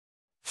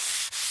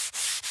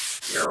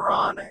You're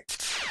on it.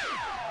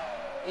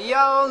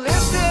 Yo,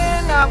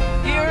 listen up,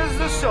 here's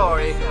the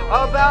story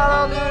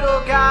about a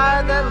little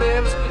guy that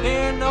lives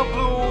in a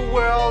blue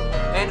world.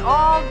 And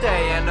all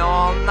day and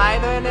all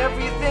night and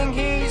everything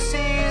he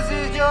sees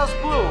is just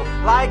blue.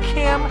 Like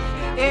him,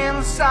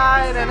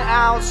 inside and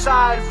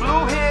outside.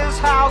 Blue his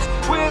house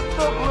with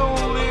a blue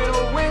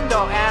little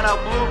window and a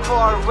blue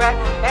Corvette.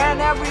 And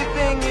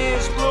everything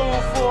is blue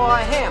for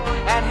him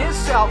and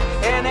himself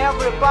and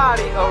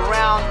everybody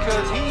around.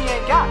 Cause he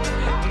ain't got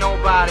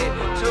nobody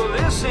to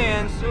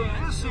listen.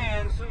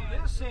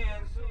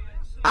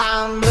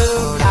 I'm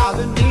blue, I've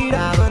been deed,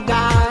 I've been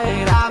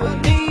died, I've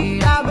been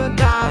deed, I've been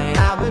died,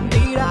 I've been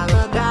deed, I've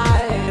been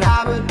died,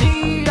 I've been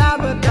deed, I've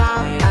been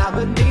died, I've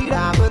been deed,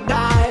 I've been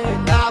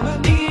died, I've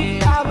been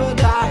deed, I've been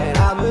died,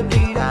 I've been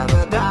deed, I've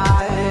been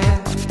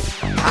died.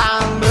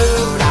 I'm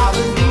blue, I've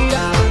been deed,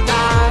 I've been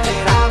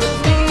died, I've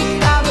been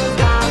deed, I've been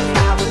died,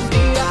 I've been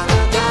deed, I've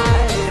been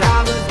died,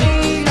 I've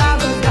been deed,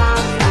 I've been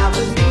died, I've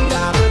been deed,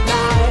 I've been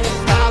died,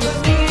 I've been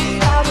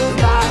deed, I've been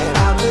died,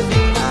 I've been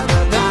deed, I've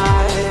been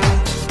died.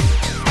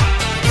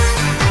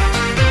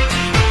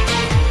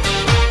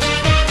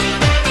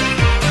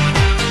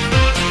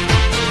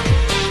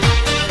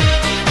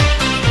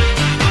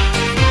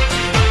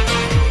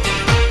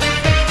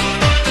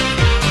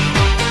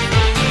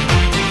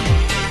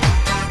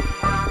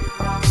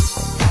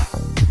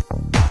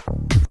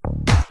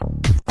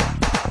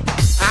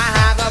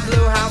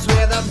 Blue house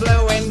with a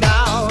blue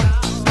window.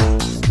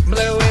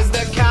 Blue is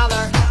the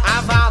color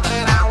of all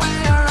that I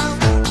wear.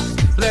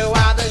 Blue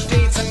are the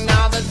streets and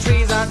all the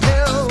trees are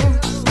too.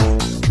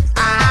 I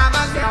have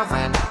a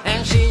girlfriend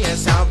and she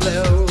is so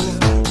blue.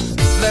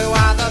 Blue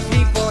are the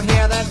people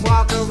here that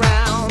walk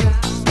around.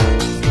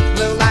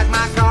 Blue like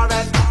my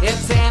Corvette,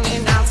 it's in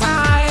and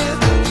outside.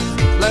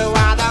 Blue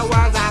are the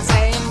words I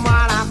say and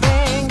what I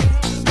think.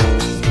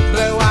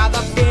 Blue are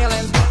the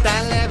feelings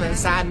that live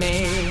inside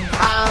me.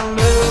 I'm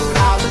blue.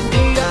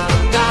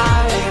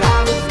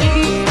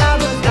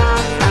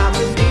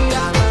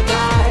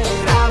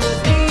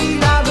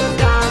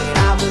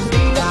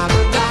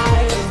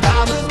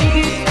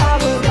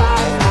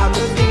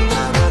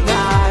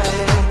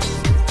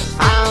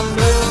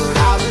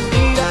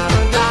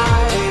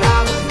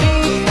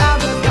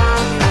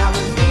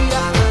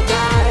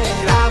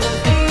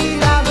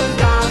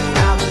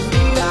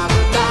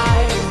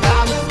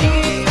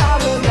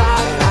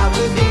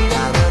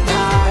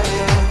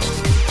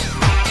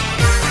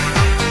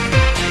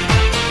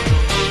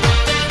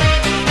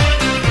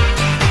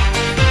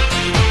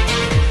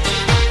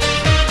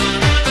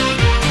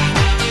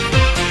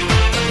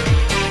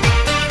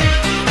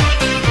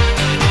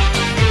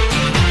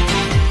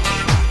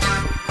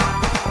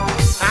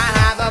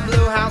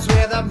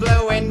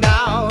 Blue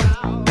window.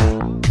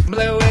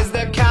 Blue is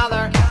the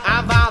color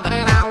of all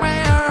that I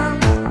wear.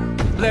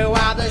 Blue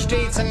are the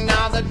streets and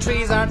all the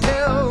trees are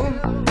too.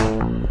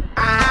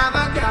 I have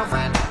a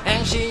girlfriend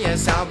and she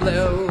is so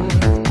blue.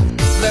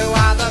 Blue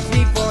are the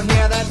people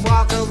here that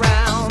walk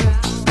around.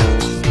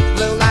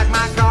 Blue like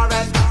my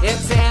Corvette,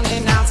 it's in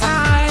and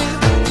outside.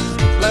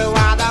 Blue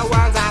are the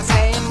words I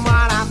say and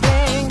what I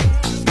think.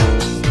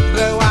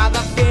 Blue are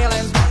the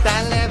feelings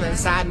that live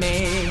inside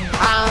me.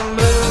 I'm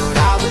blue.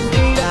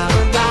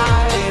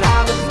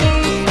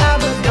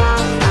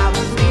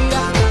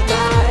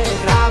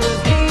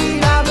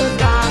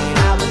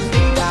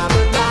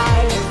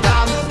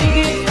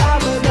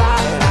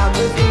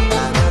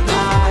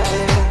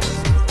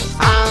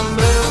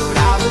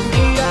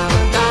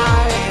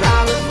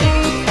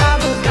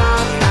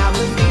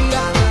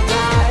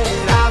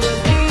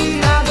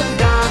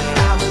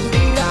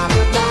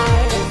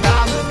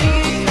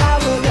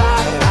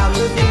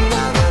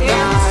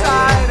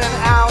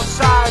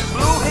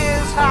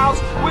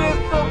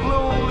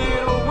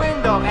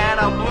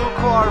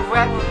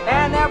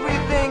 And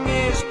everything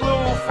is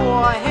blue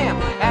for him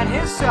and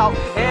himself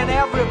and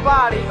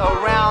everybody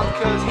around.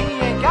 Cause he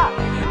ain't got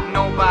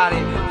nobody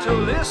to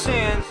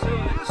listen.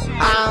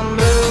 I'm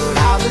blue.